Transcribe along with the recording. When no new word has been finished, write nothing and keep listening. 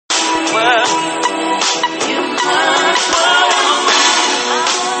Well, you must love me.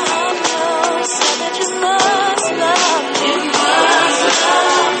 Said that you must love me. You must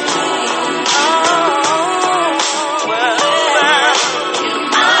love me.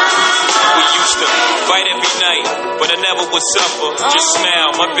 We used to fight every night, but I never would suffer. Just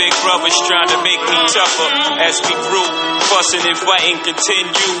smile, my big brother's trying to make me tougher. As we grew, fussing and fighting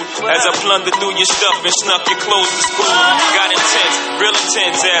continued. As I plundered through your stuff and snuck your clothes to school. Got intense, real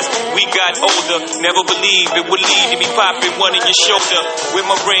intense as we got older. Never believed it would lead to me popping one in your shoulder. With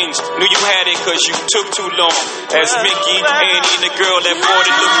my rings, knew you had it cause you took too long. As Mickey, Annie and the girl that bought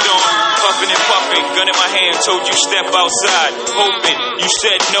it looked on. Puffing and puffing, gun in my hand, told you step outside. Hoping, you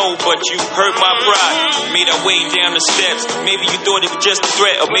said no, but you hurt my pride. Made our way down the steps. Maybe you thought it was just a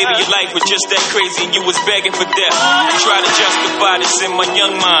threat, or maybe your life was just that crazy and you was begging for death. You tried to justify this in my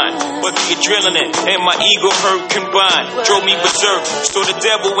young mind, but the adrenaline and my ego hurt combined drove me berserk. Saw the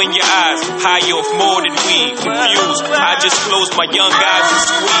devil in your eyes, high off more than weed. Confused, I just closed my young eyes and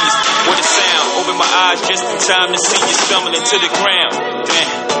squeezed. What a sound, open my eyes just in time to see you stumbling to the ground.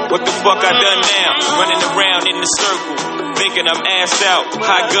 Damn, what the fuck I done now? Running around in the circle, thinking I'm assed out.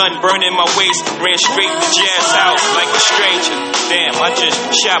 Hot gun burning my waist, ran straight to Jazz house like a stranger. Damn, I just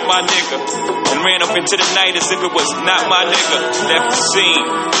shot my nigga and ran up into the night as if it was not my nigga. Left the scene.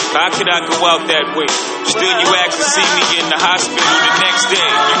 How could I go out that way? Still you ask to see me in the hospital the next day.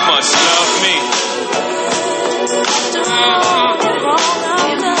 You must love me.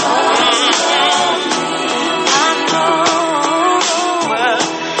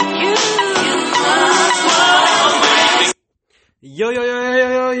 Yo, yo, yo,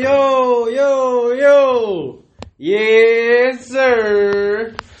 yo, yo, yo, yo. Yes,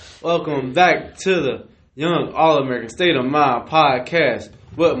 sir. Welcome back to the Young All-American State of Mind podcast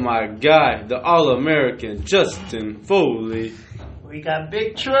with my guy, the All-American Justin Foley. We got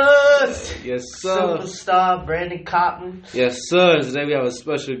Big Trust. Yes, sir. Supastar, Brandon Cotton. Yes, sir. Today we have a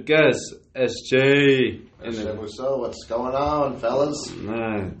special guest, SJ. What's going on, fellas?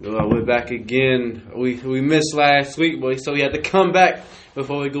 Man, well, we're back again. We missed last week, but so we had to come back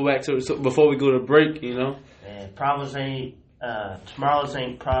before we go to break. You know. Man, problems ain't tomorrow's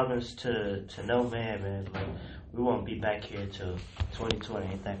ain't promise to no man. Like, we won't be back here till 2020.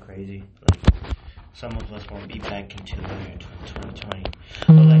 Ain't that crazy? Like, some of us won't be back until 2020.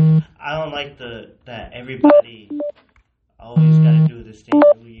 But like, I don't like that everybody always got to do this thing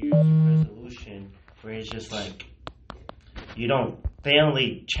New Year's resolution. Where it's just like, they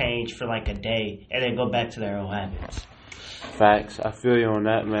only change for like a day and then go back to their old habits. Facts. I feel you on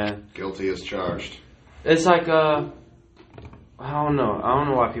that, man. Guilty as charged. It's like, I don't know. I don't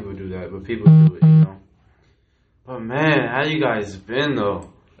know why people do that, but people do it, you know. But man, how you guys been though?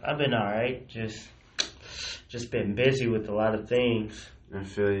 I've been alright. Just been busy with a lot of things. I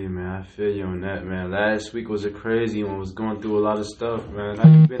feel you, man. I feel you on that, man. Last week was a crazy one. Was going through a lot of stuff, man. How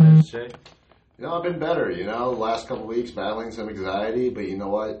you been, SJ? You know, I've been better, the last couple of weeks battling some anxiety, but you know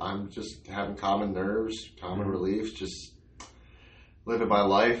what? I'm just having common nerves, common relief, just living my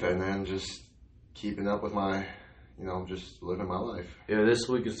life and then just keeping up with my, just living my life. Yeah, this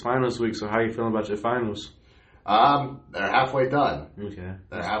week is finals week, so how you feeling about your finals? They're halfway done. Okay.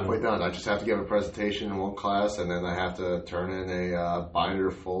 They're halfway done. I just have to give a presentation in one class and then I have to turn in a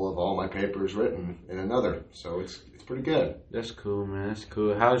binder full of all my papers written in another. So it's pretty good. That's cool, man. That's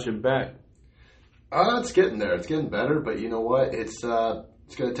cool. How's your back? It's getting there. It's getting better, but you know what? It's going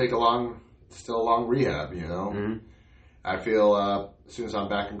to take still a long rehab, Mm-hmm. I feel as soon as I'm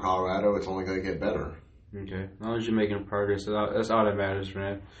back in Colorado, it's only going to get better. Okay. As long as you're making progress, that's all that matters,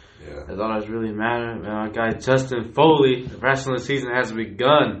 man. Yeah. That's all that's really matters. Man, our guy Justin Foley, the wrestling season has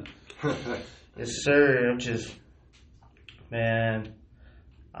begun. Yes, sir.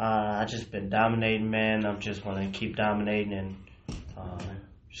 I just been dominating, man. I'm just want to keep dominating and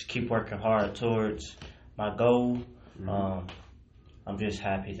just keep working hard towards my goal. Mm-hmm. I'm just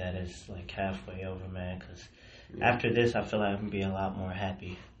happy that it's like halfway over, man, because after this, I feel like I'm going to be a lot more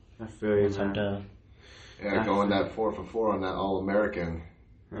happy. I feel you, once man. I'm done. Yeah, going that 4 for 4 on that All-American.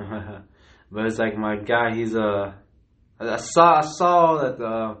 But it's like my guy, he's I saw that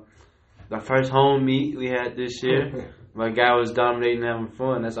the first home meet we had this year, my guy was dominating, having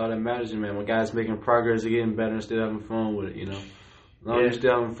fun. That's all that matters, man. My guy's making progress, getting better, and still having fun with it, As long as you're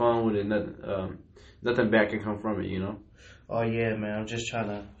still having fun with it, nothing bad can come from it, Oh yeah, man. I'm just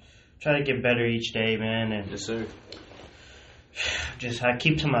trying to get better each day, man. And yes, sir. I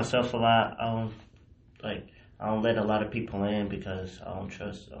keep to myself a lot. I don't let a lot of people in because I don't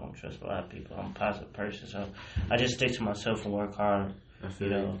trust a lot of people. I'm a positive person, so I just stick to myself and work hard. I feel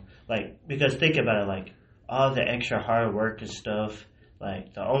you. Because think about it, like all the extra hard work and stuff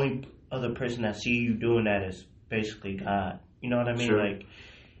like the only other person that see you doing that is basically God. You know what I mean? Sure. Like,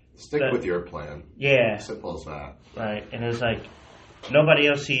 Stick with your plan. yeah, Simple as that. right. And it's like nobody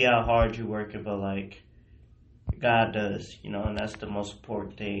else see how hard you working, but like God does. You know, and that's the most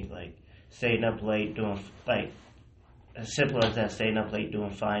important thing. Like staying up late doing like as simple as that, staying up late doing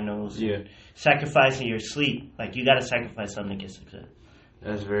finals. Yeah. And sacrificing your sleep. Like you got to sacrifice something to get success.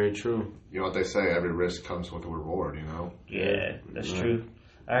 That's very true. You know what they say? Every risk comes with a reward. You know. Yeah, that's true.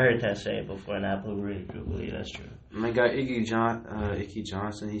 I heard that say before, and I really do believe that's true. My guy Icky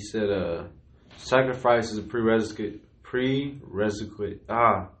Johnson, he said, sacrifice is a prerequisite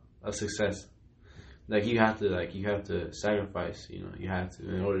of success. Like you have to sacrifice. You know, you have to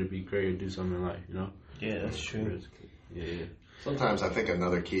in order to be great or do something in life. You know. Yeah, that's true. Yeah. Sometimes I think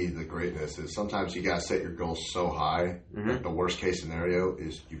another key to greatness is sometimes you gotta set your goals so high that the worst case scenario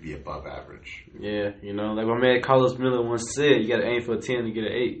is you be above average. Yeah, you know, like my man Carlos Miller once said, you gotta aim for a 10 to get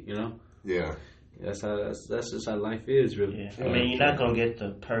an 8. You know. Yeah. That's just how life is, really. Yeah. I mean, you're not gonna get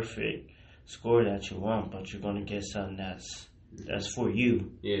the perfect score that you want, but you're gonna get something that's for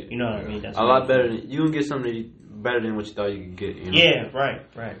you. Yeah. You know what I mean? That's a lot better. You can get something better than what you thought you could get. You know? Yeah, right.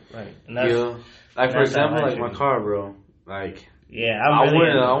 And that's, like for that's how example, I like my feel. car, bro. Like yeah, I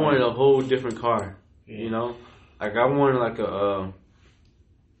really wanted a whole different car. Yeah. You know, like I wanted like a.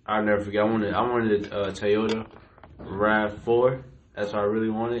 I'll never forget. I wanted a Toyota RAV4. That's what I really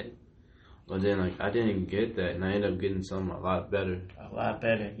wanted. But then like I didn't get that, and I ended up getting something a lot better. A lot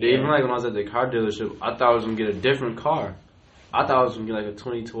better. Yeah. Even like when I was at the car dealership, I thought I was gonna get a different car. I thought I was gonna get like a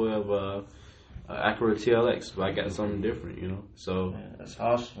 2012 Acura TLX, but I got something different, you know. So Yeah, that's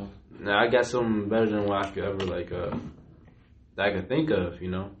awesome. now I got something better than what I could ever that I could think of, you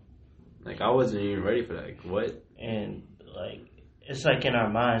know. Like I wasn't even ready for that. Like, what? And like it's like in our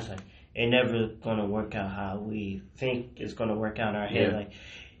minds, like it never gonna work out how we think it's gonna work out in our head. Yeah. Like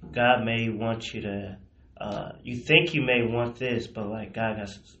God may want you to, you think you may want this, but like God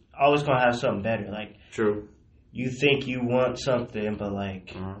has always gonna have something better. Like True. you think you want something, but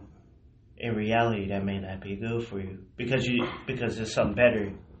like Uh-huh. in reality that may not be good for you because there's something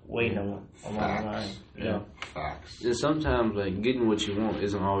better waiting along the line. You know? Facts. And sometimes like getting what you want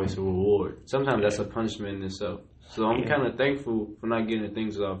isn't always a reward. Sometimes that's a punishment in itself. So I'm kind of thankful for not getting the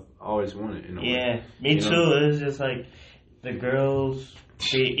things that I've always wanted. In a way. Yeah, me You too. know? It's just like the girls,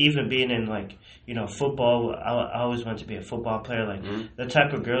 even being in like, you know, football. I always wanted to be a football player. Like the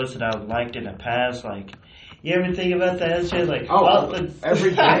type of girls that I've liked in the past. Like, you ever think about that shit? Like,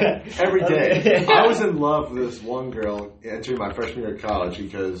 every day. Every day. I was in love with this one girl entering my freshman year of college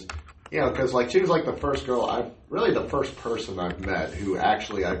because, like she was like the first girl really the first person I've met who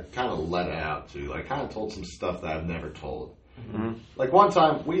actually I kind of let it out to. I kind of told some stuff that I've never told. Mm-hmm. Like one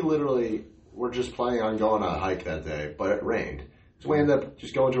time, we literally were just planning on going on a hike that day, but it rained. So we ended up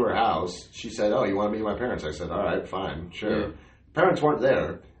just going to her house. She said, "Oh, you want to meet my parents?" I said, "All right, fine, sure." Yeah. Parents weren't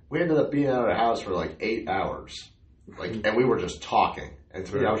there. We ended up being at her house for like 8 hours, and we were just talking. And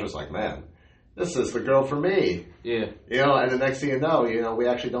to me, I was just like, "Man, this is the girl for me." Yeah. And the next thing you know, we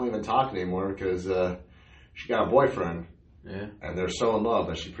actually don't even talk anymore because she got a boyfriend. Yeah. And they're so in love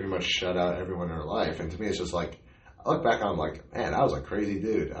that she pretty much shut out everyone in her life. And to me, it's just like, I look back on like, man, I was a crazy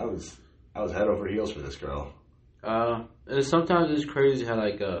dude. I was head over heels for this girl. And sometimes it's crazy how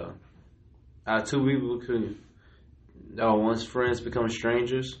like two people could once friends become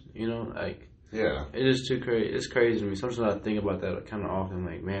strangers. You know, like Yeah. it is too crazy. It's crazy to me. Sometimes I think about that kind of often.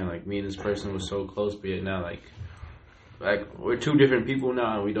 Like, man, like me and this person was so close, but yet now like we're two different people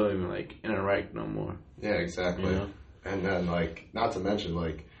now, and we don't even like interact no more. Yeah, exactly. You know? And then like, not to mention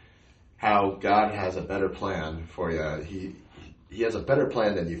like how God has a better plan for you. He has a better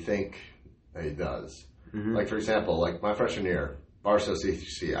plan than you think that he does. Mm-hmm. Like for example, like my freshman year, Barstow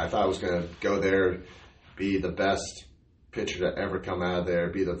CCC, I thought I was going to go there, be the best pitcher to ever come out of there,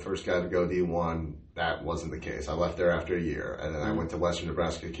 be the first guy to go D1. That wasn't the case. I left there after a year, and then I went to Western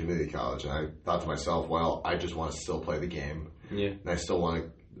Nebraska Community College, and I thought to myself, well, I just want to still play the game. Yeah. And I still want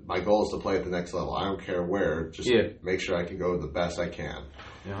to, my goal is to play at the next level. I don't care where, just make sure I can go the best I can.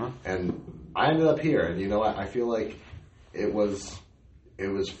 Uh-huh. And I ended up here, and you know what? I feel like it was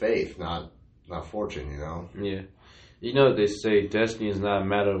faith, not fortune, you know? Yeah. You know they say destiny is not a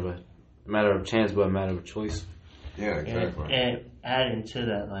matter of chance, but a matter of choice. Yeah, exactly. And adding to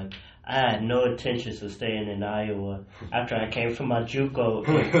that, like, I had no intentions of staying in Iowa after I came from my JUCO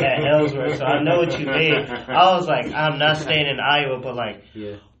at Ellsworth, so I know what you mean. I was like, I'm not staying in Iowa, but like,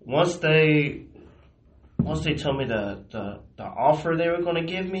 once they told me the offer they were going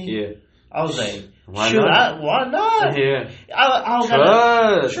to give me, I was like, Why shoot, not? why not? Yeah. I don't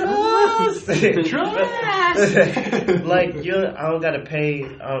Trust. trust. Like I don't gotta pay.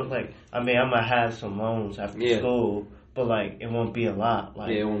 I might have some loans after school, but like it won't be a lot.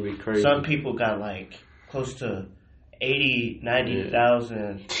 Like it won't be crazy. some people got like close to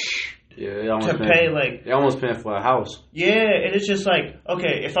 90,000 to pay. Like they almost paying for a house. Yeah, and it's just like,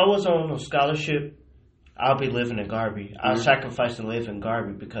 okay, if I was on a scholarship, I'll be living in Garvey. I'll sacrifice to live in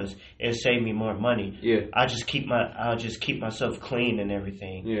Garvey because it'll save me more money. Yeah. I'll just keep myself clean and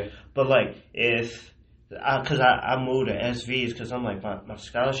everything. Yeah. But like because I moved to SVs because I'm like my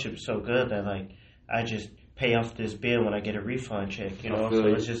scholarship's so good that like I just pay off this bill when I get a refund check. You know, so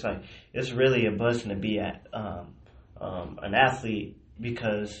it's just like it's really a blessing to be an athlete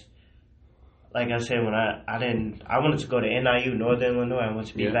because. Like I said, when I wanted to go to NIU, Northern Illinois. I wanted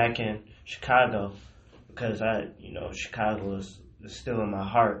to be back in Chicago because Chicago is still in my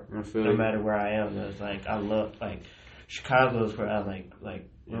heart. No matter where I am, it's like I love Chicago is where I like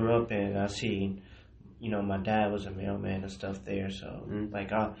grew up in. I seen, my dad was a mailman and stuff there, so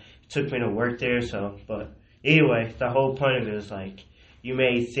it took me to work there. So, but anyway, the whole point of it is like you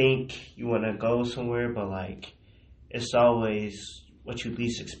may think you want to go somewhere, but like it's always what you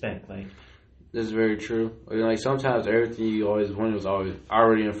least expect, like. That's very true. Like sometimes everything you always wanted was always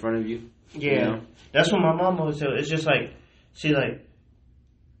already in front of you. Yeah, you know? That's what my mom always said. It's just like, see, like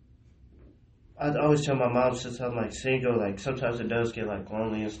I always tell my mom since I'm like single, like sometimes it does get like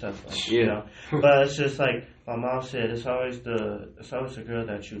lonely and stuff, like, But it's just like my mom said, it's always the girl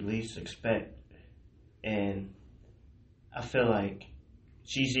that you least expect, and I feel like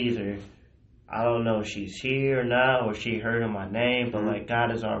she's either. I don't know if she's here or not, or she heard of my name, but like God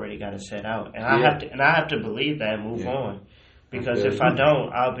has already got it set out, and I have to believe that and move on, because if I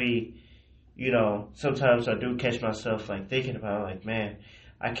don't, I'll be, sometimes I do catch myself like thinking about like, man,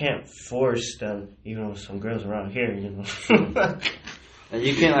 I can't force them, some girls around here, And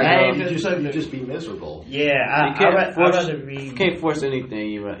you can't like you just be miserable. Yeah, you can't force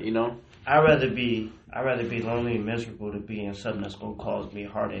anything, I'd rather be lonely and miserable to be in something that's gonna cause me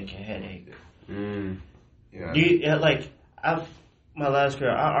heartache and headache. Yeah. My last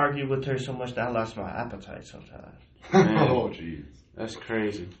girl, I argued with her so much that I lost my appetite sometimes. Oh, jeez. That's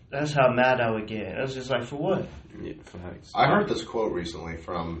crazy. That's how mad I would get. It was just like, for what? Yeah, facts. I heard this quote recently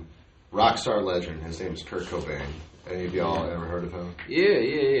from rock star legend. His name is Kurt Cobain. Any of y'all ever heard of him?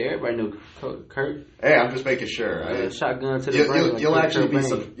 Yeah. Everybody know Kurt. Hey, I'm just making sure. Shotgun to the brain. You'll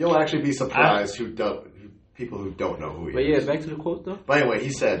actually be surprised people who don't know who he is. But yeah, back to the quote though. But anyway, he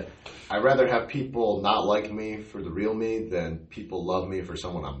said, "I'd rather have people not like me for the real me than people love me for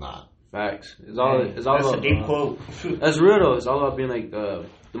someone I'm not." Facts. It's all that's about a deep quote. That's real though. It's all about being like the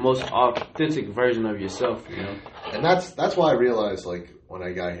most authentic version of yourself, And that's why I realized like when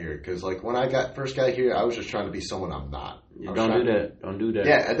I got here, because like when I first got here, I was just trying to be someone I'm not. Yeah, don't do that.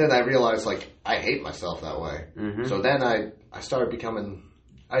 Yeah, and then I realized like I hate myself that way. Mm-hmm. So then I started becoming.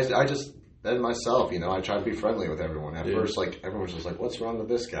 I just then myself, I try to be friendly with everyone. At first, like everyone's just like, "What's wrong with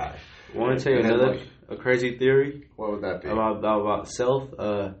this guy?" Want to tell you a crazy theory? What would that be? About self?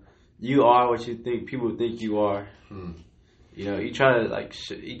 You are what you think people think you are. You try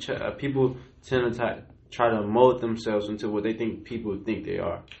to people tend to try to mold themselves into what they think people think they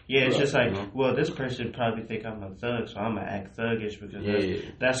are. Yeah, it's just like, well, this person probably think I'm a thug, so I'm gonna act thuggish because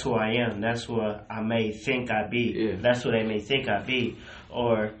that's who I am. That's who I may think I be. Yeah. That's what they may think I be.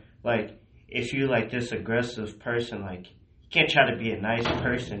 Or like, if you like this aggressive person, like you can't try to be a nice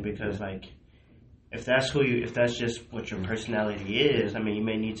person because like. If that's just what your personality is, I mean, you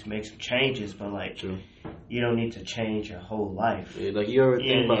may need to make some changes, but like, you don't need to change your whole life. Yeah, like you ever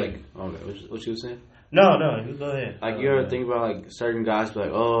think about like, what you were saying? No, you go ahead. Like you ever think about like certain guys, be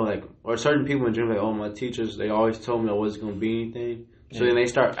like, or certain people in general, like, my teachers, they always told me I wasn't gonna be anything. So then they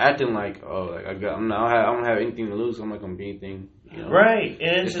start acting like, I don't have anything to lose. I'm not gonna be anything. Right,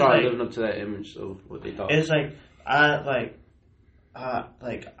 and they start living up to that image of what they thought. It's like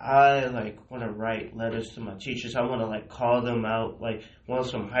I want to write letters to my teachers. I want to like call them out, like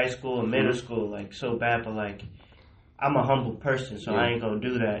ones from high school and middle school, like so bad. But like, I'm a humble person, so I ain't gonna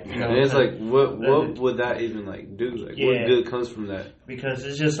do that. And it's like, what would that even like do? Like, what good comes from that? Because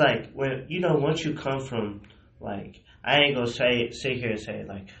it's just like when once you come from like, I ain't gonna sit here and say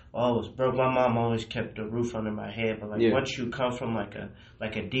like, oh, I was broke. My mom always kept the roof under my head, but like once you come from like a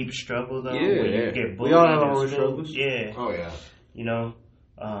deep struggle though, where you get bullied, we all have our own struggles. Yeah. Oh yeah.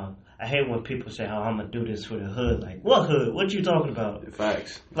 I hate when people say, "Oh, I'm gonna do this for the hood." Like, what hood? What you talking about?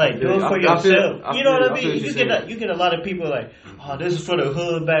 Facts. Like, do it for yourself. You know what I mean? You get a lot of people like, "Oh, this is for the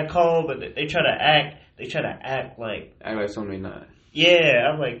hood back home," but they try to act like something they not. Yeah,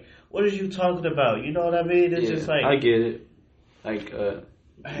 I'm like, what are you talking about? You know what I mean? It's just like I get it. Like,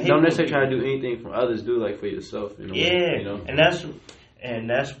 don't necessarily try to do anything for others. Do like for yourself. In a way, you know? and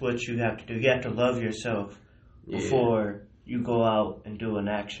that's what you have to do. You have to love yourself before you go out and do an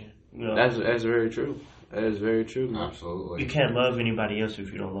action. You know? That's very true. That is very true. Man. Absolutely. You can't love anybody else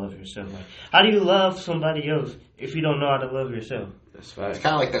if you don't love yourself. Like, how do you love somebody else if you don't know how to love yourself? That's facts. It's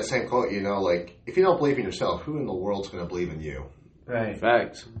kind of like that same quote, you know, like, if you don't believe in yourself, who in the world's going to believe in you? Right.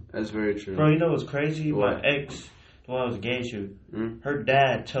 Facts. That's very true. Bro, you know what's crazy? What? My ex, the one I was engaged to, her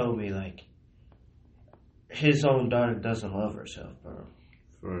dad told me, like, his own daughter doesn't love herself, bro.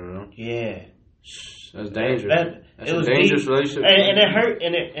 For real? Yeah. That's dangerous. That's a dangerous relationship.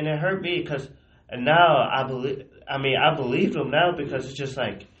 And it hurt me because now I believe him now because it's just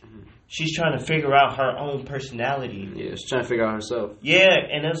like she's trying to figure out her own personality. Yeah, she's trying to figure out herself. Yeah,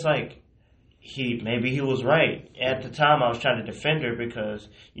 and it's like maybe he was right. At the time I was trying to defend her because,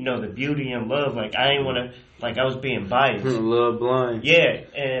 you know, the beauty and love, like I didn't want to, like I was being biased. Love blind. Yeah,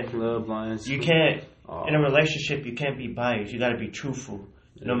 and love blind. You can't in a relationship you can't be biased. You got to be truthful.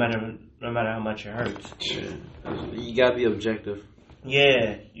 No matter how much it hurts. Yeah. You gotta be objective.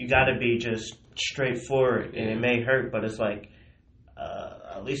 Yeah, you gotta be just straightforward, and it may hurt, but it's like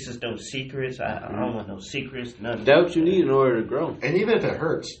at least there's no secrets. I don't want no secrets. Nothing. That's what you need in order to grow. And even if it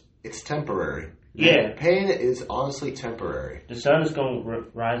hurts, it's temporary. Yeah, pain is honestly temporary. The sun is gonna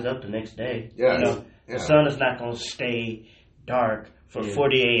rise up the next day. Yeah, you know? The sun is not gonna stay dark for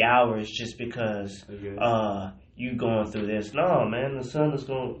 48 hours just because you going through this. No, man, the sun is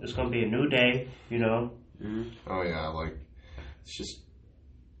it's gonna be a new day, you know. Oh yeah, like it's just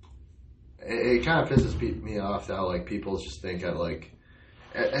it kind of pisses me off that like people just think that like,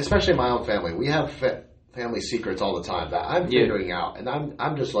 especially my own family, we have family secrets all the time that I'm figuring out, and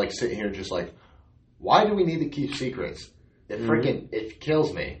I'm just like sitting here just like, why do we need to keep secrets? It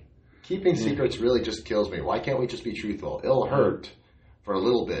kills me. Keeping secrets really just kills me. Why can't we just be truthful? It'll hurt for a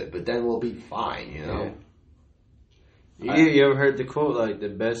little bit, but then we'll be fine, you know. You ever heard the quote, like, the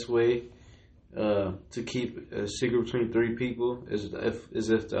best way to keep a secret between three people is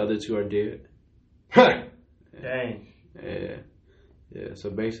if the other two are dead? Dang. Yeah,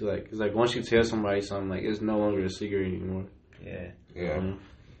 so basically, like, it's like once you tell somebody something, like, it's no longer a secret anymore. Yeah.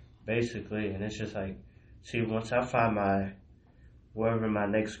 Basically, and it's just like, see, once I find wherever my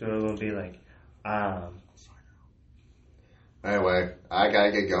next girl is going to be, like, Anyway, I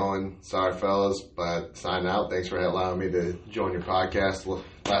gotta get going. Sorry, fellas, but sign out. Thanks for allowing me to join your podcast the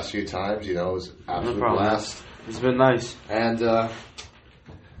last few times. You know, it was an absolute blast. It's been nice. And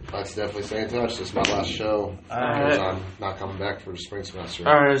let's definitely stay in touch. This is my last show. Alright. I'm not coming back for the spring semester.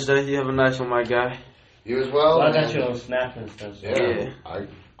 Alright, Zay, you have a nice one, my guy. You as well. I got you on Snap and stuff. So. Yeah.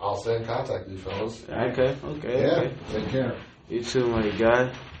 I'll stay in contact with you, fellas. Okay. Take care. You too, my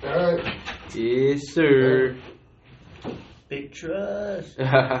guy. Alright. Yes, sir. Big trust.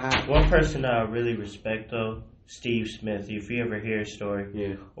 One person I really respect, though, Steve Smith. If you ever hear his story.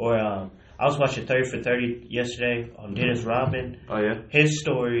 Yeah. Or I was watching 30 for 30 yesterday on Dennis Rodman. Oh, yeah? His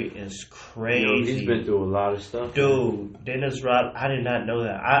story is crazy. Yo, he's been through a lot of stuff. Dude, Dennis Rodman, I did not know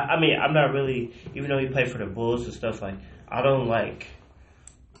that. I mean, I'm not really, even though he played for the Bulls and stuff, like, I don't like,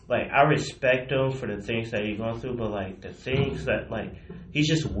 I respect him for the things that he's going through, but, like, the things that, like, he's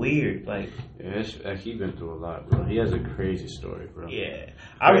just weird, like. Yeah, he's been through a lot, bro. He has a crazy story, bro. Yeah.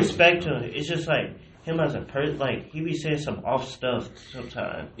 I respect him. It's just, like, him as a person, like, he be saying some off stuff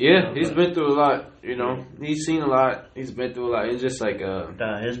sometimes. Yeah, he's been through a lot, you know. He's seen a lot. He's been through a lot. It's just like,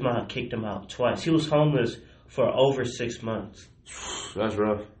 his mom kicked him out twice. He was homeless for over 6 months. That's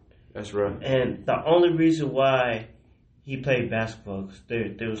rough. And the only reason why he played basketball, because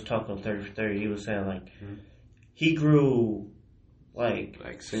there was talk on 30 for 30, he was saying, like, he grew, like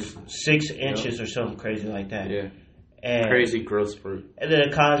 6 inches or something crazy like that. Yeah. And crazy growth spurt. And then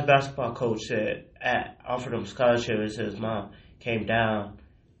a college basketball coach offered him scholarship. It said his mom came down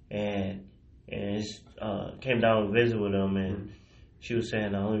and came down to visit with him, and she was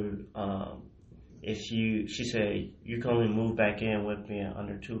saying she said you can only move back in with me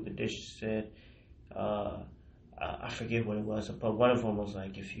under 2 conditions. She said, I forget what it was, but one of them was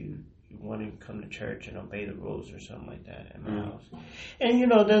like if you want to come to church and obey the rules or something like that in my house. And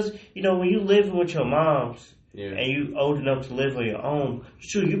when you live with your moms. Yeah. And you old enough to live on your own,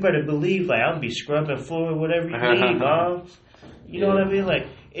 shoot, you better believe, like, I'll be scrubbing floor, whatever you need, moms. You know what I mean? Like,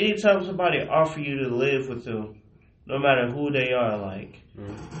 anytime somebody offer you to live with them, no matter who they are, like,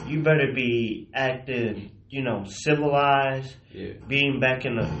 you better be acting, civilized, being back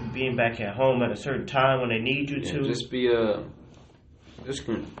at home at a certain time when they need you to. Just be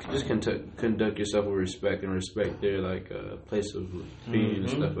conduct yourself with respect and respect their like place of being and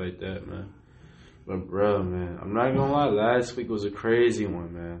stuff like that, man. But bro, man, I'm not gonna lie. Last week was a crazy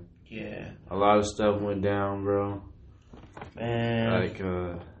one, man. Yeah. A lot of stuff went down, bro. Man. Like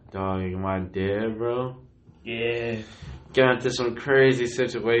dog, my dad, bro. Yeah. Got into some crazy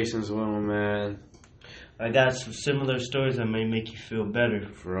situations with him, man. I got some similar stories that may make you feel better.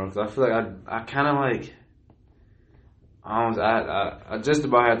 Bro, 'cause I feel like I kind of like. I just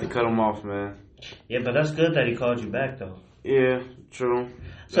about had to cut him off, man. Yeah, but that's good that he called you back, though. Yeah, true.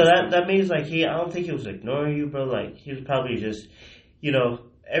 So that means, like, I don't think he was ignoring you, bro. Like, he was probably just,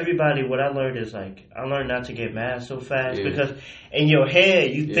 everybody, what I learned is, like, I learned not to get mad so fast. Because in your head,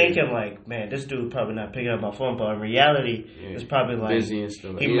 you thinking, like, man, this dude probably not picking up my phone. But in reality, it's probably, like, busy and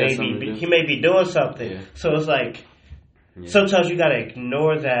stuff. He may be doing something. Yeah. So it's, like, sometimes you got to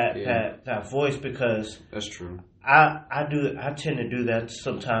ignore that voice because... That's true. I tend to do that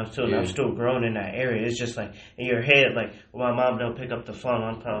sometimes too, and I'm still growing in that area. It's just like in your head, like when my mom don't pick up the phone,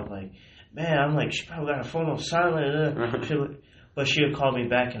 I'm probably like, man, I'm like, she probably got her phone on silent. But she'll call me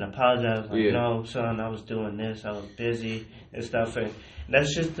back and apologize, like, no, son, I was doing this, I was busy and stuff, and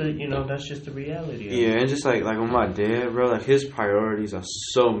that's just the reality of it. And just like with my dad, bro, like his priorities are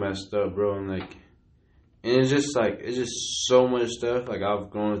so messed up, bro, and it's just so much stuff like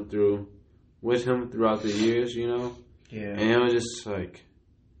I've gone through with him throughout the years, Yeah. And it was just like,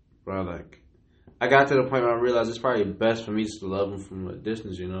 bro, like, I got to the point where I realized it's probably best for me just to love him from a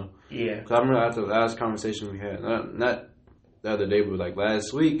distance, Yeah. Because I remember after the last conversation we had, not the other day, but like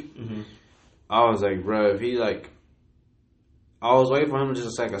last week, I was like, bro, if he like, I was waiting for him to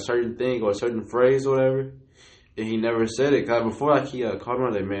just like a certain thing or a certain phrase or whatever, and he never said it. Cause before like he called me,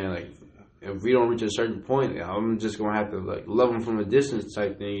 like, man, like, if we don't reach a certain point, I'm just gonna have to like love him from a distance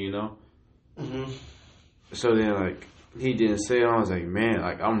type thing, So then, like, he didn't say it. I was like, man,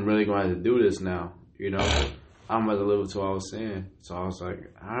 like, I'm really going to have to do this now, I'm about to live up to what I was saying. So I was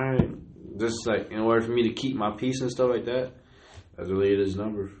like, all right. Just, like, in order for me to keep my peace and stuff like that, I deleted his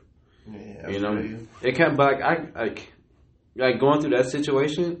number. Yeah, It can't, but, like, going through that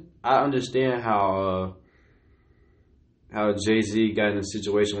situation, I understand how Jay-Z got in a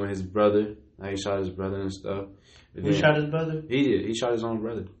situation with his brother. Like, he shot his brother and stuff. Who shot his brother? He did. He shot his own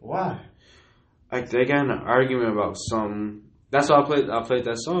brother. Why? Like, they got in an argument about something. That's why I played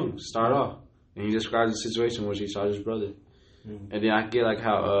that song, Start Off. And he describes the situation where he shot his brother. And then I get, like,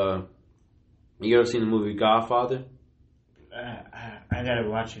 how, you ever seen the movie Godfather? I gotta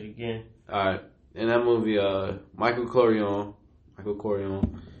watch it again. Alright. In that movie, Michael Corleone,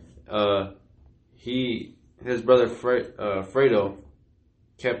 his brother Fredo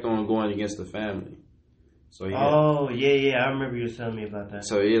kept on going against the family. So I remember you telling me about that.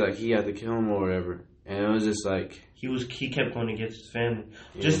 So he had to kill him or whatever, and it was just like he kept going against his family,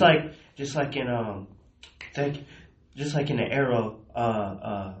 just like in the Arrow,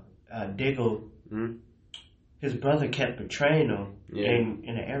 Diggle, his brother kept betraying him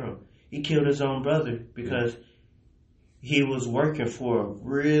in the Arrow. He killed his own brother because he was working for a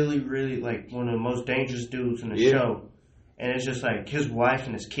really, really like one of the most dangerous dudes in the show, and it's just like his wife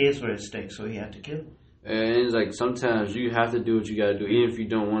and his kids were at stake, so he had to kill him. And it's like sometimes you have to do what you gotta do, even if you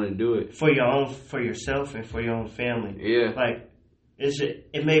don't want to do it for yourself and for your own family. Yeah, like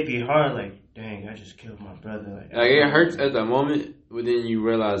it may be hard. Like, dang, I just killed my brother. Like it hurts at the moment, but then you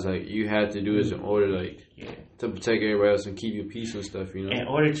realize like you have to do this in order to protect everybody else and keep your peace and stuff. In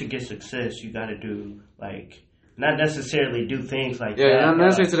order to get success, you got to do like. Not necessarily do things like that. Yeah, not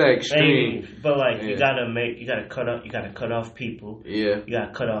necessarily to that extreme. But like you gotta cut off people. Yeah. You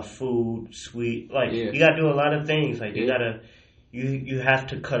gotta cut off food, sweet. Like you gotta do a lot of things. Like you have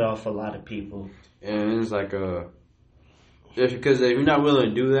to cut off a lot of people. And it's like because if you're not willing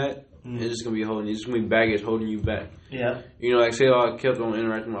to do that, it's just gonna be baggage holding you back. Yeah. Like say I kept on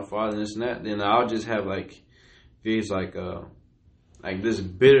interacting with my father and this and that, then I'll just have like these like this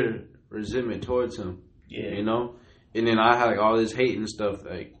bitter resentment towards him. Yeah. And then I had like all this hate and stuff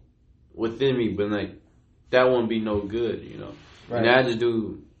like within me, but like that wouldn't be no good, Right. And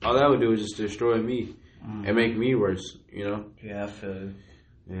all that would do is just destroy me and make me worse, Yeah, I feel it.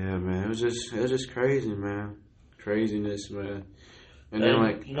 Yeah, man, it was just crazy, man, craziness, man. And then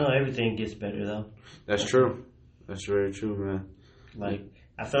like everything gets better though. That's true. That's very true, man. Like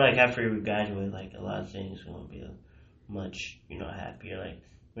I feel like after we graduate, like a lot of things are gonna be much, happier. Like.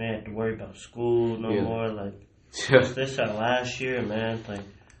 We ain't have to worry about school no more. Like this our last year, man. Like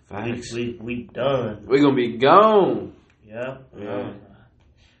we done. We gonna be gone. Yeah.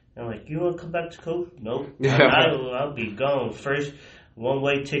 I'm like, you wanna come back to school? Nope. Yeah. I'll be gone. First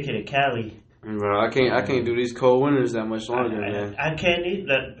 1-way ticket to Cali. Bro, I can't do these cold winters that much longer, man. I can't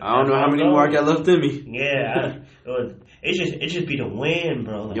either. I don't know how many more I got left in me. Yeah, it just be the wind,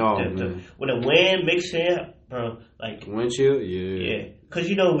 bro. Like man. when the wind mixes in, bro, like Wind chill, yeah. Cause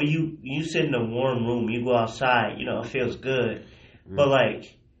you know when you sit in a warm room, you go outside, you know it feels good. But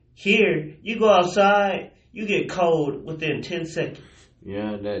like here, you go outside, you get cold within 10 seconds.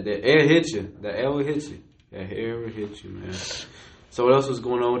 Yeah, that air hits you. That air will hit you. That air will hit you, man. So what else was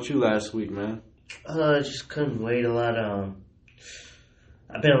going on with you last week, man? Just couldn't wait a lot.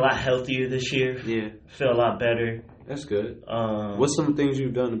 I've been a lot healthier this year. Yeah. Feel a lot better. That's good. What's some things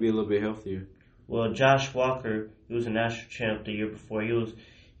you've done to be a little bit healthier? Well, Josh Walker, he was a national champ the year before. He was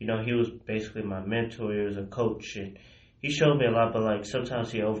basically my mentor. He was a coach, and he showed me a lot. But like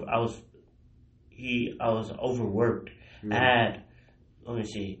sometimes I was overworked. Yeah. Let me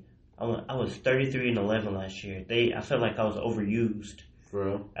see. I was 33-11 last year. I felt like I was overused For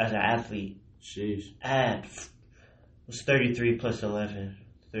real? as an athlete. Jeez. It was 33 plus 11.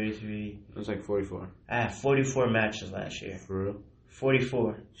 33. It was like 44. I had 44 matches last year. For real?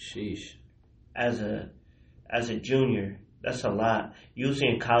 44. Sheesh. As a junior, that's a lot. Usually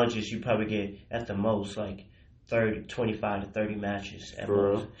in colleges, you probably get at the most like 25 to 30 matches at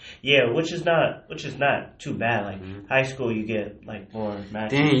For most. real? Yeah, which is not too bad. Like high school, you get like more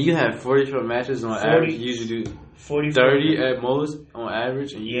matches. Dang, you had 44 matches on average. You usually do 44. 30 at most on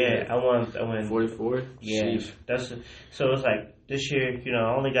average. And I won 44. Yeah, Sheesh. So it's like this year. You know,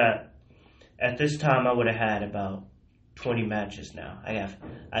 I only got at this time I would have had about 20 matches now. I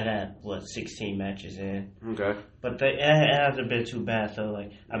got 16 matches in. Okay. But it hasn't been too bad though.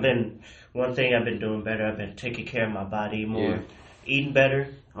 Like one thing I've been doing better. I've been taking care of my body more, eating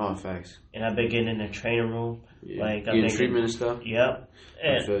better. Oh, facts. And I've been getting in the training room. Yeah. Like getting treatment and stuff. Yep. I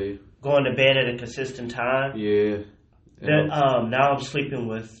And feel you. going to bed at a consistent time. Yeah. Now I'm sleeping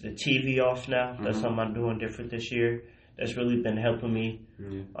with the TV off now. That's something I'm doing different this year. That's really been helping me.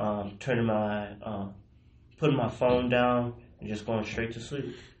 Yeah. Putting my phone down and just going straight to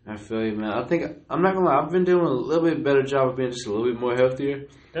sleep. I feel you, man. I'm not gonna lie. I've been doing a little bit better job of being just a little bit more healthier.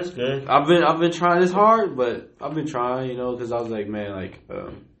 That's good. I've been trying. It's hard, but I've been trying. You know, because I was like, man, I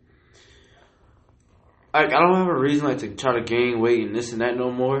don't have a reason like to try to gain weight and this and that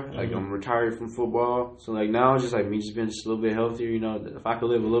no more. Like I'm retired from football, so like now it's just like me just being just a little bit healthier. You know, if I could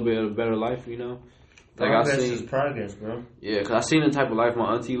live a little bit of a better life, you know. Like progress is progress, bro. Yeah, because I seen the type of life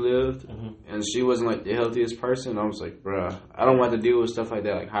my auntie lived, and she wasn't like the healthiest person. I was like, bruh, I don't want to deal with stuff like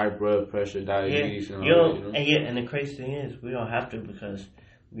that, like high blood pressure, diabetes, and all that. You know? And the crazy thing is, we don't have to because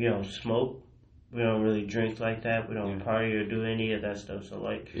we don't smoke, we don't really drink like that, we don't party or do any of that stuff. So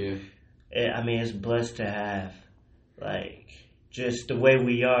like, it's blessed to have like just the way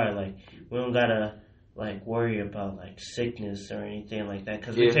we are. Like we don't gotta like worry about like sickness or anything like that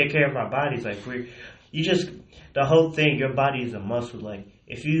because we take care of our bodies. Like the whole thing, your body is a muscle. Like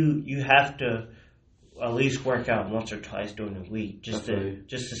if you have to at least work out once or twice during the week just to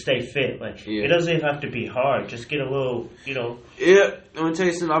stay fit. Like it doesn't even have to be hard. Just get a little, you know. Yeah, I'm gonna tell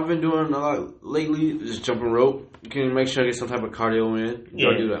you something. I've been doing a lot lately. Just jumping rope. You can make sure I get some type of cardio in.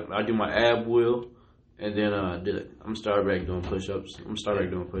 I do that. I do my ab wheel, and then I'm starting back doing push-ups. I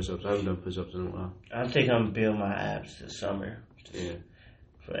haven't done push-ups in a while. I think I'm gonna build my abs this summer. Yeah.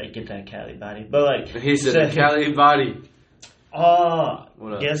 For like get that Cali body, but like he said, Cali body. Oh,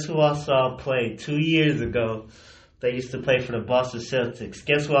 guess who I saw play 2 years ago? They used to play for the Boston Celtics.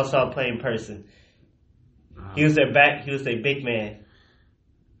 Guess who I saw play in person? He was their big man.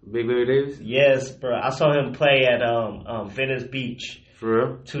 Big Baby Davis? Yes, bro. I saw him play at Venice Beach. For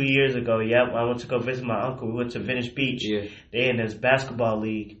real? 2 years ago, yep. I went to go visit my uncle. We went to Venice Beach. Yeah. They in this basketball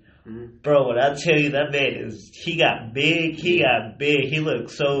league. Bro, when I tell you that man he got big. He looked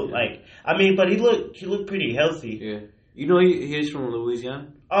so but he looked pretty healthy. Yeah. You know he's from Louisiana?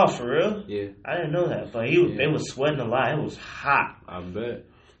 Oh, for real? Yeah. I didn't know that, but they was sweating a lot. It was hot. I bet.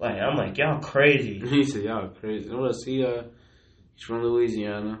 Like I'm like, y'all crazy. He said y'all crazy. He's from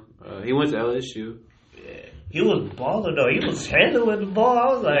Louisiana. He went to LSU. Yeah. He was baller though. He was handling the ball.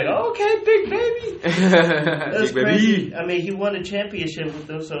 I was like, okay, big baby. That's big crazy. baby. I mean, he won a championship with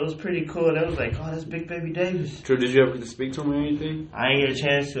them, so it was pretty cool. And I was like, oh, that's Big Baby Davis. True. Did you ever get to speak to him or anything? I didn't get a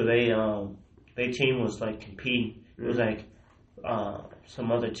chance to. Their team was like competing. It was like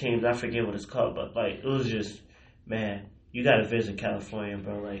some other teams. I forget what it's called, but like it was just, man, you gotta visit California,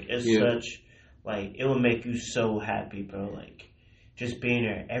 bro. Like it's such, like it would make you so happy, bro. Like just being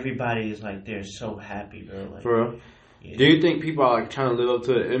there, everybody is like they're so happy, bro. Like, for real? Yeah. Do you think people are like trying to live up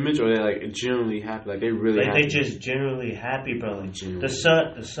to the image, or they're like genuinely happy? Like they really happy? They just generally happy, bro. Like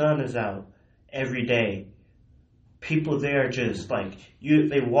the sun is out every day, people there are just like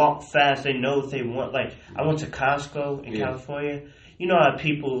they walk fast. They know what they want. Like I went to Costco in California. You know how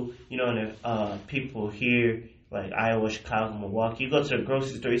people, people here, like Iowa, Chicago, Milwaukee, you go to the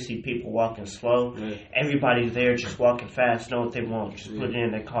grocery store, you see people walking slow. Yeah. Everybody's there just walking fast, know what they want, just put it in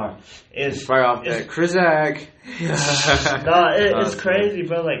their car. It's right off that Chrizak. It's crazy,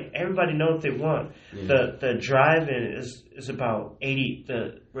 bro. Like everybody know what they want. Yeah. The driving is about 80.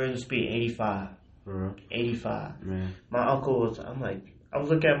 The regular speed 85. 85. Man. My uncle was. I was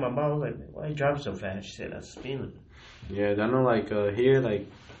looking at my mom. I was like, why are you driving so fast? She said, that's speed limit. Yeah, I know. Like here, like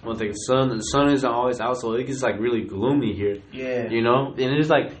one thing, the sun isn't always out, so it gets like really gloomy here. Yeah. You know, and it's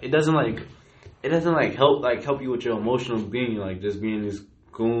like it doesn't help you with your emotional being, like just being this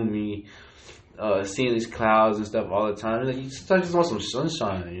gloomy, seeing these clouds and stuff all the time. Like you just want some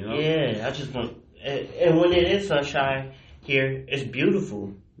sunshine, you know? Yeah, I just want, and when it is sunshine here, it's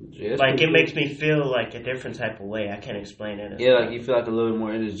beautiful. Yeah, like it makes me feel like a different type of way. I can't explain it. Yeah, like you feel like a little bit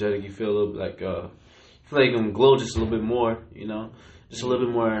more energetic. You feel a little bit like feel like you can glow just a little bit more, you know, just a little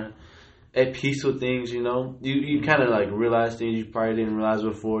bit more at peace with things, you know. You kind of like realize things you probably didn't realize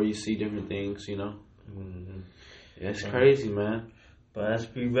before. You see different things, you know. Mm-hmm. Yeah, it's crazy, man. But let's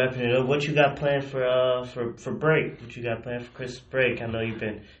be wrapping it up. What you got planned for break? What you got planned for Christmas break? I know you've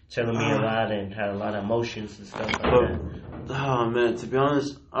been telling me a lot and had a lot of emotions and stuff like that. Oh man, to be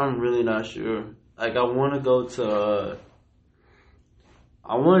honest, I'm really not sure. Like I wanted to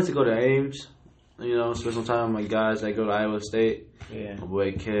go to Ames. You know, spend some time with my guys that go to Iowa State. Yeah. My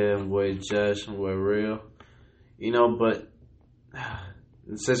boy Kev, my boy Jess, my boy Real. You know, but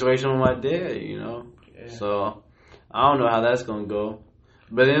the situation with my dad, you know. Yeah. So I don't know how that's gonna go.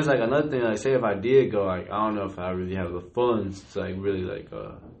 But then it's like another thing, like say if I did go, like I don't know if I really have the funds to like really like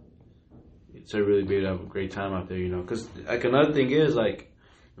to really be able to have a great time out there, you know. Cause like another thing is like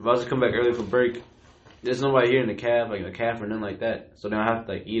if I was to come back early for break, there's nobody here in the caf, like a caf or nothing like that. So then I have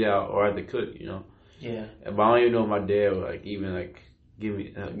to like eat out or I have to cook, you know. Yeah. But I don't even know if my dad would like even like give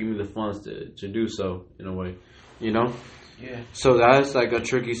me the funds to do so in a way, you know. Yeah. So that's like a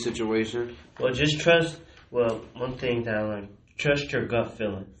tricky situation. Well, just trust. Well, one thing that I learned: trust your gut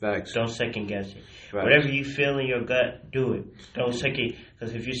feeling. Facts. Don't second guess it. Facts. Whatever you feel in your gut, do it. Don't second,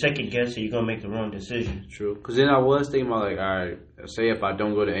 because if you second guess it, you're gonna make the wrong decision. True. Because then I was thinking about like, all right, say if I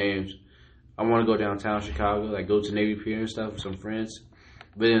don't go to Ames, I want to go downtown Chicago, like go to Navy Pier and stuff with some friends.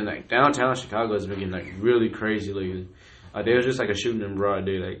 But then like downtown Chicago has been getting like really crazy lately. There was just like a shooting in broad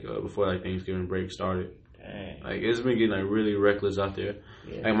day, like before like Thanksgiving break started. Dang. Like it's been getting like really reckless out there.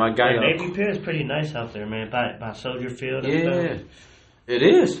 Yeah. Like my guy, Navy Pier is pretty nice out there, man. By Soldier Field. And stuff. It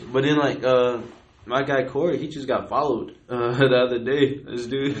is. But then like my guy Corey, he just got followed the other day. This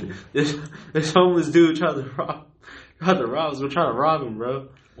dude, this homeless dude tried to rob us. We're trying to rob him, bro.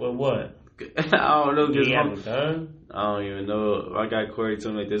 Well, what? I don't know. Did he have a gun? I don't even know. My guy Corey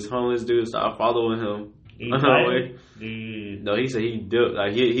told me like this homeless dude started following him. No, he said he dipped.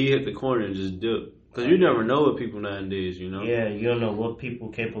 Like he hit the corner and just dipped. Because you never know what people nowadays, you know? Yeah, you don't know what people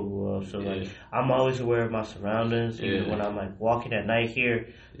are capable of. So, like, I'm always aware of my surroundings. Even when I'm, like, walking at night here,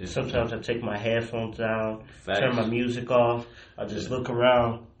 sometimes I take my headphones down, turn my music off. I just look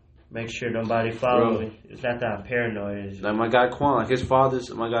around, make sure nobody follow me. It's not that I'm paranoid. Like, my guy Quan, his father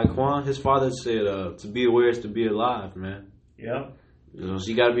said, to be aware is to be alive, man. Yeah. You know, so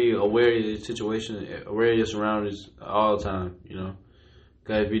you got to be aware of the situation, aware of your surroundings all the time, you know?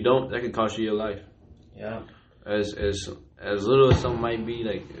 Because if you don't, that could cost you your life. Yeah. As little as something might be,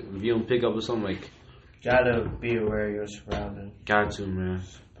 like if you don't pick up with something, like gotta be aware of your surroundings. Got to, man.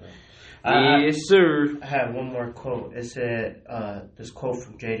 Yes, sir. I have one more quote. It said, this quote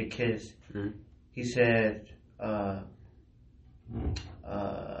from Jada Kiss. Mm-hmm. He said,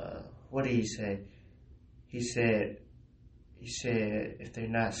 what did he say? He said, if they're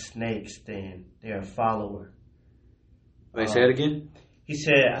not snakes, then they're a follower. Wait, say it again? He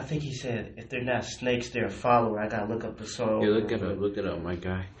said, I think he said, if they're not snakes, they're a follower. I gotta look up the song. Yeah, look it up, my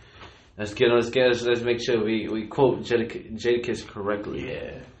guy. Let's make sure we quote Jadakiss correctly.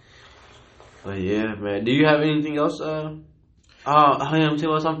 Yeah. But yeah, man. Do you have anything else? I'm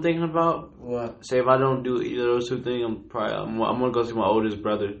thinking about. What? Say if I don't do either of those two things, I'm gonna go see my oldest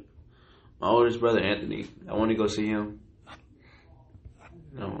brother. My oldest brother Anthony. I want to go see him.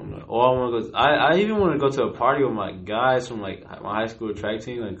 I even want to go to a party with my guys from like my high school track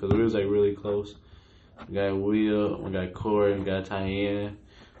team, like, cause we was like really close. We got Will, we got Corey, we got Tyann,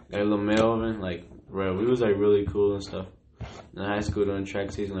 we got Lil Melvin. Like, bro, we was like really cool and stuff in high school during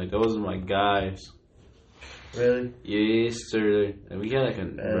track season. Like, those are my guys. Really? Yes, sir. And we had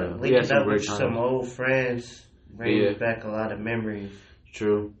like we had some great time. Some old friends, bringing back a lot of memories.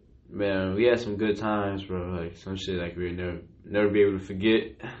 True. Man, we had some good times, bro. Like some shit like we'll never be able to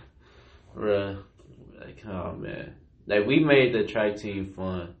forget, bro. Like oh man, like we made the track team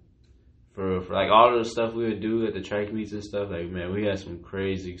fun for like all of the stuff we would do at the track meets and stuff. Like man, we had some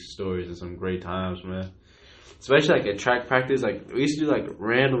crazy stories and some great times, man. Especially like at track practice, like we used to do like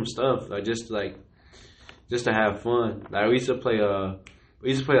random stuff, like just to have fun. Like we used to play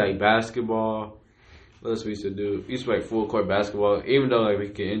like basketball. What else we used to do? We used to play full court basketball, even though like we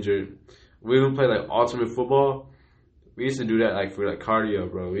get injured. We even play like ultimate football. We used to do that like for like cardio,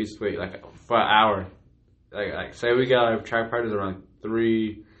 bro. We used to play like for an hour. Like say we got our track practice around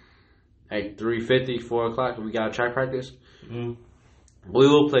 3:50, 4 o'clock. We got our track practice. Mm-hmm. We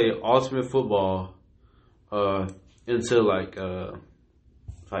will play ultimate football until like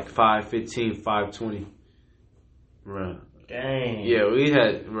 5:15, 5:20. Bro. Dang. Yeah, we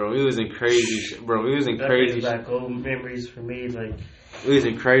was in crazy, bro. We was in crazy. That brings back old memories for me. Like we was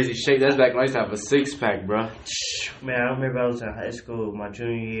in crazy shape. That's back when I used to have a 6-pack, bro. Man, I remember I was in high school my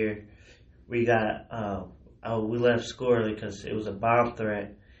junior year. We got we left school early because it was a bomb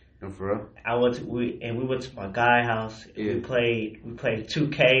threat. And for real? We went to my guy house. Yeah. We played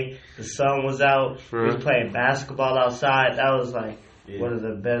 2K. The sun was out. For we real? was playing basketball outside. That was like one of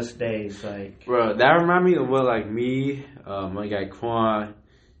the best days. Like, bro, that remind me of what like me, my guy Quan,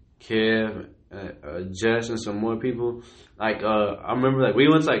 Kev, Jess, and some more people. Like I remember like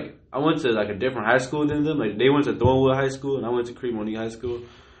I went to like a different high school than them. Like they went to Thornwood High School and I went to Creed-Money High School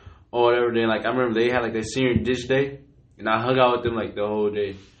or whatever. Then like I remember they had like their senior ditch day and I hung out with them like the whole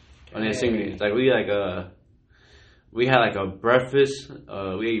day. On their senior days. Like we had like a breakfast.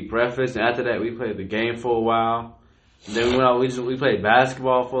 We ate breakfast and after that we played the game for a while. And then we went out. We played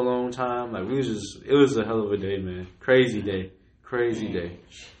basketball for a long time. Like it was a hell of a day, man. Crazy day.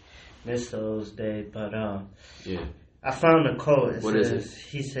 Miss those days, but yeah. I found a quote. It what says, is it?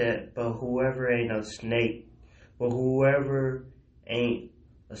 He said, "But whoever ain't a snake, whoever ain't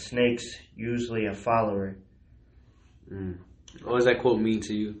a snake's usually a follower." Mm. What does that quote mean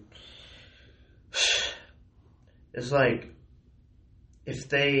to you? It's like if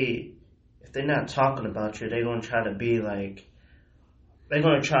they're not talking about you, they're gonna try to be like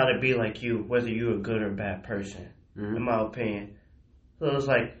you, whether you're a good or bad person. Mm-hmm. In my opinion. So it's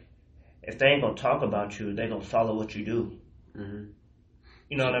like if they ain't gonna talk about you, they're gonna follow what you do. Mm-hmm.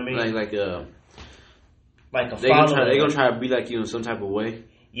 You know what I mean? Like a follower. They gonna try to be like you in some type of way.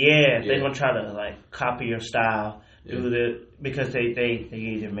 Yeah, they're gonna try to like copy your style. Because they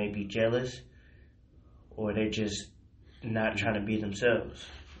either may be jealous or they just not trying to be themselves.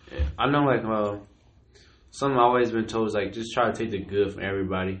 Yeah. I know like something I've always been told is like just try to take the good from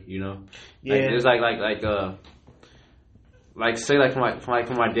everybody, you know? Yeah. Like, it's like say like for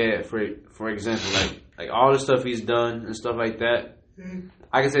my dad for example, like all the stuff he's done and stuff like that. Mm-hmm.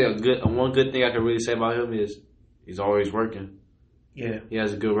 I can say one good thing I can really say about him is he's always working. Yeah. He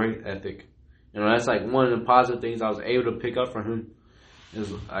has a good work ethic. You know, that's like one of the positive things I was able to pick up from him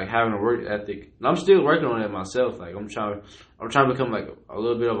is like having a work ethic. And I'm still working on it myself. Like I'm trying to become like a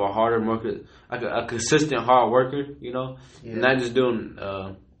little bit of a harder worker, like a consistent hard worker, you know? Yeah. Not just doing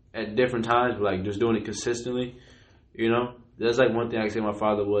at different times, but like just doing it consistently, you know? That's like one thing I can say my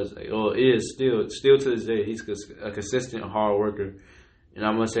father was, like, is still to this day, he's a consistent hard worker. And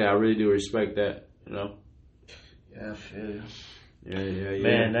I must say I really do respect that, you know? Yeah, I feel you. Yeah.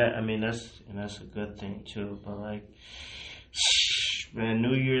 Man, that's a good thing too. But like, man,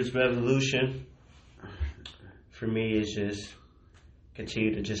 New Year's resolution for me is just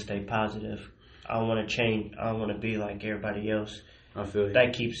continue to just stay positive. I don't want to change. I don't want to be like everybody else. I feel you.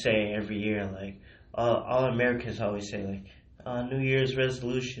 That keeps saying every year, like all Americans always say, like New Year's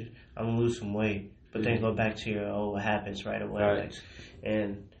resolution, I'm gonna lose some weight, but then go back to your old habits right away. Right. Like,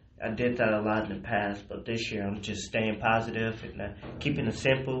 and I did that a lot in the past, but this year I'm just staying positive and keeping it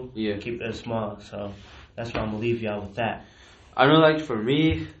simple, keeping it small. So that's why I'm gonna leave y'all with that. I know, like for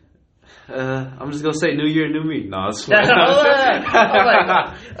me, I'm just gonna say New Year, New Me. No, it's I'm like,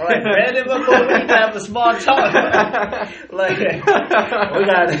 Brandon, before we have a small talk, like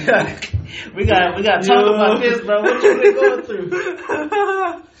we got to talk about this, bro. What you been going through?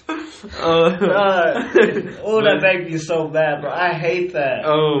 That makes me so bad, bro. I hate that.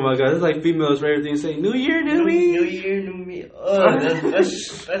 Oh my god, it's like females for everything saying New Year, New Me. New Year, New Me.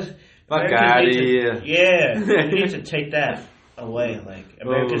 That's fuck out of here. Yeah, you need to take that away. Like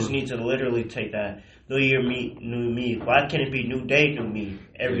Americans need to literally take that New Year, New Me. Why can't it be New Day, New Me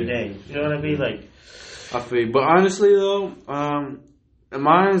every day? You know what I mean? Like, I feel. But honestly though,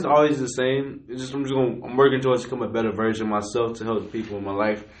 mine's always the same. I'm working towards becoming a better version of myself to help the people in my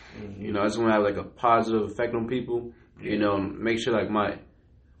life. Mm-hmm. You know, I just want to have like a positive effect on people. You know, make sure like my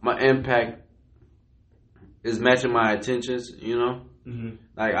my impact is matching my intentions, you know? Mm-hmm.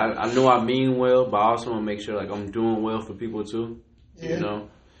 Like, I know I mean well, but I also want to make sure, like, I'm doing well for people, too, you know?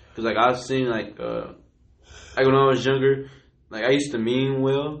 Because, like, I've seen, like when I was younger, like, I used to mean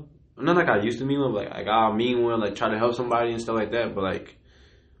well. Not like I used to mean well, but, like I mean well, like, try to help somebody and stuff like that, but, like,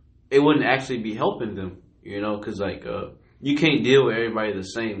 it wouldn't actually be helping them, you know? Because, like, you can't deal with everybody the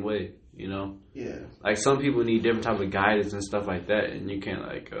same way, you know? Yeah. Like, some people need different type of guidance and stuff like that, and you can't,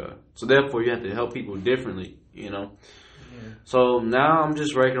 like, so therefore you have to help people differently, you know? Yeah. So now I'm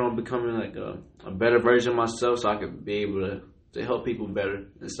just working on becoming, like, a better version of myself so I could be able to help people better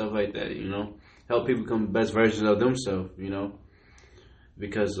and stuff like that, you know? Help people become the best versions of themselves, you know?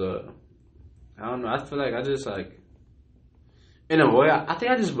 Because, I don't know, I feel like I just, like, in a way, I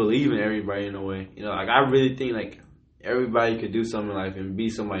think I just believe in everybody in a way, you know? Like, I really think, like, everybody could do something in life and be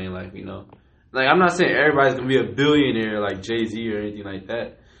somebody in life, you know? Like, I'm not saying everybody's gonna be a billionaire like Jay-Z or anything like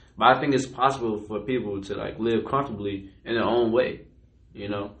that, but I think it's possible for people to, like, live comfortably in their own way, you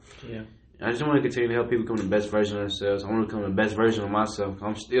know? Yeah. I just want to continue to help people become the best version of themselves. I want to become the best version of myself.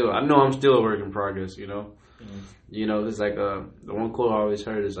 I know I'm still a work in progress, you know? Mm-hmm. You know, it's like, the one quote I always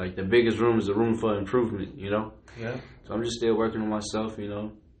heard is, like, the biggest room is the room for improvement, you know? Yeah. So I'm just still working on myself, you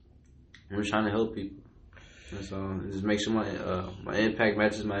know? I'm just trying to help people. That's all. Just make sure my impact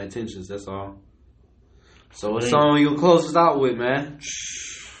matches my intentions. That's all. So what song you gonna close us out with, man?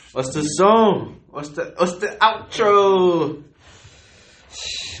 What's the song? What's the outro?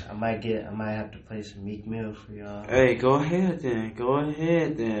 I might have to play some Meek Mill for y'all. Hey, go ahead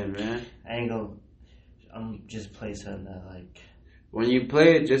then, man. I'm just play something that, like, when you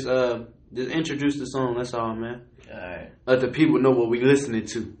play it, just introduce the song. That's all, man. Alright. Let the people know what we listening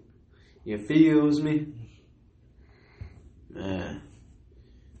to. You feels me? Man.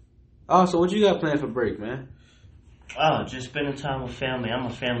 Oh, so what you got planned for break, man? Oh, just spending time with family. I'm a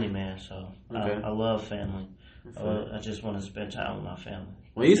family man, so okay. I love family. I just want to spend time with my family.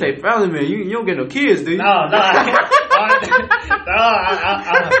 When you say family man, you don't get no kids, do you? No.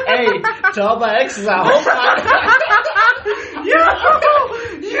 Hey, to all my exes, I hope not.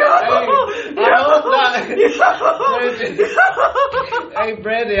 Hey,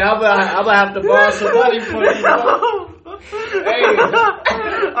 Brandon, I'm gonna have to borrow some money from you. Hey,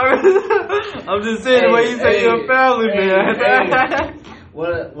 I'm just saying the way you say you're a family man.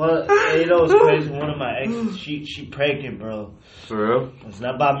 Well, you know what's crazy? One of my exes, she pregnant, bro. For real? It's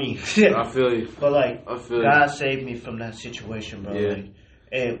not by me. I feel you. But, like, God you. Saved me from that situation, bro. Yeah. Like,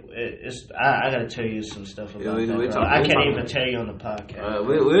 I gotta tell you some stuff about that, bro. I can't even tell you on the podcast.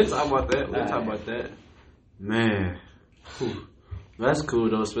 We'll talk about that. We'll talk about that. Man. Whew. That's cool,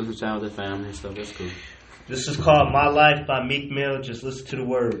 though. Spend some time with the family and stuff. That's cool. This is called My Life by Meek Mill. Just listen to the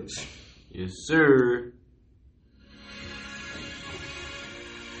words. Yes, sir.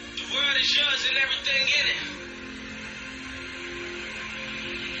 The world is yours and everything in it.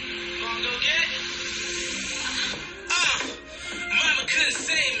 Gonna go get it? Mama couldn't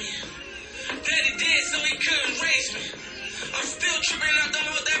save me. Daddy did, so he couldn't raise me. I'm still tripping out the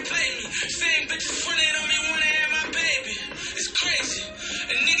hoes that play me. Same bitches fronted on me, wanna have my baby. It's crazy.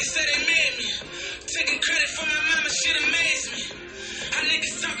 And niggas said they made me. Taking credit for my mama, shit amazed me. How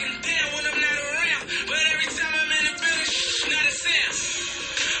niggas talking down when I'm not around. But every time I'm in the building, not a sound.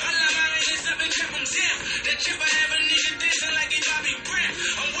 I love my niggas up and chop them down. That chopper have a nigga dancing like he Bobby Brown.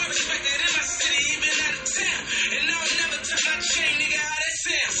 I'm well respected in my city, even out of town. And I don't never touch my chain, nigga, how that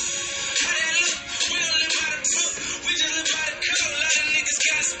sound. How that look? We don't live by the book, we just live by the code. A lot of niggas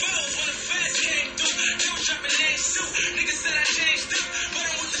got exposed when the feds came through. They was dropping names too. Niggas said I changed up, but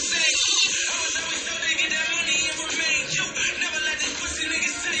I'm with the same crew. I was always told to get that money and remain you. Never let these pussy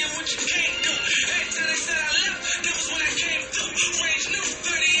niggas tell you what you can't do. Every time they said I left, that was when I came through. Range new,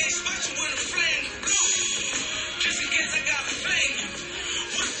 38 spots when the flame blue. Just in case I got fame.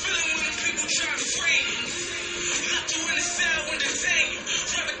 What a feeling when them people try to frame you. Lock you in the cell when detain you.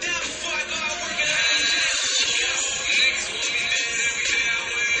 Rub it down before I go out working like a man. Niggas want me dead every day I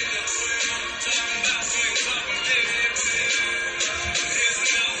wake up. Talking about swing fucking baby.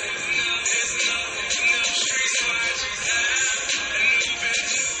 Here's enough street smart. A new bitch, a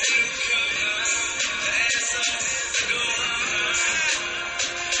new cover. The ass off, go on.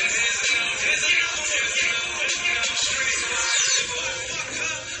 And here's enough street smart. Fuck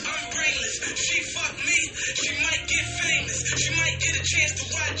her, I'm brainless. She fuck me, she might get famous. She might get a chance to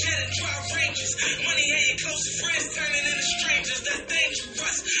ride jet and drive ranges. Money had your closest friends turning into strangers. That's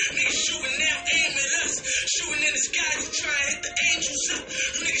dangerous. Niggas shooting now, aim at us. Shooting in the sky, you try and hit the angels up.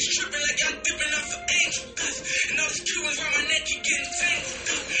 You niggas tripping like I'm dipping off of angel dust. And all these Cubans around my neck keep getting tangled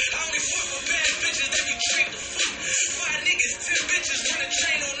up. I only fuck with bad bitches that be trained to fuck. 5 niggas, 10 bitches, run a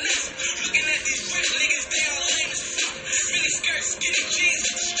train on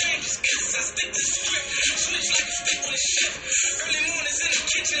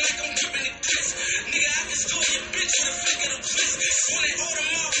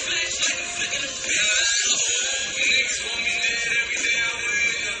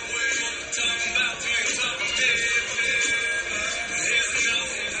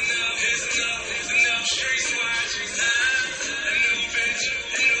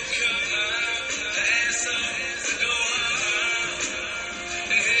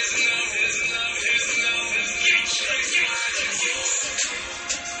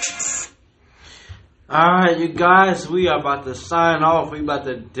Alright, you guys, we are about to sign off. We about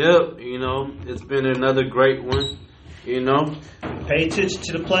to dip, It's been another great one, Pay attention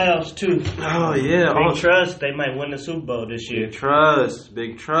to the playoffs too. Oh, yeah. Big trust, they might win the Super Bowl this year.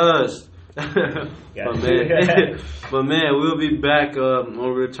 Big trust. But man, we'll be back when we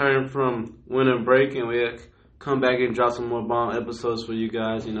return from winter break, and we'll come back and drop some more bomb episodes for you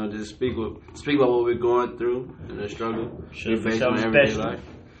guys. Just speak about what we're going through and the struggle we're facing in everyday life.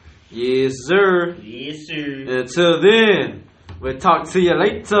 Yes, sir. Yes, sir. Until then, we'll talk to you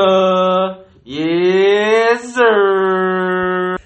later. Yes, sir.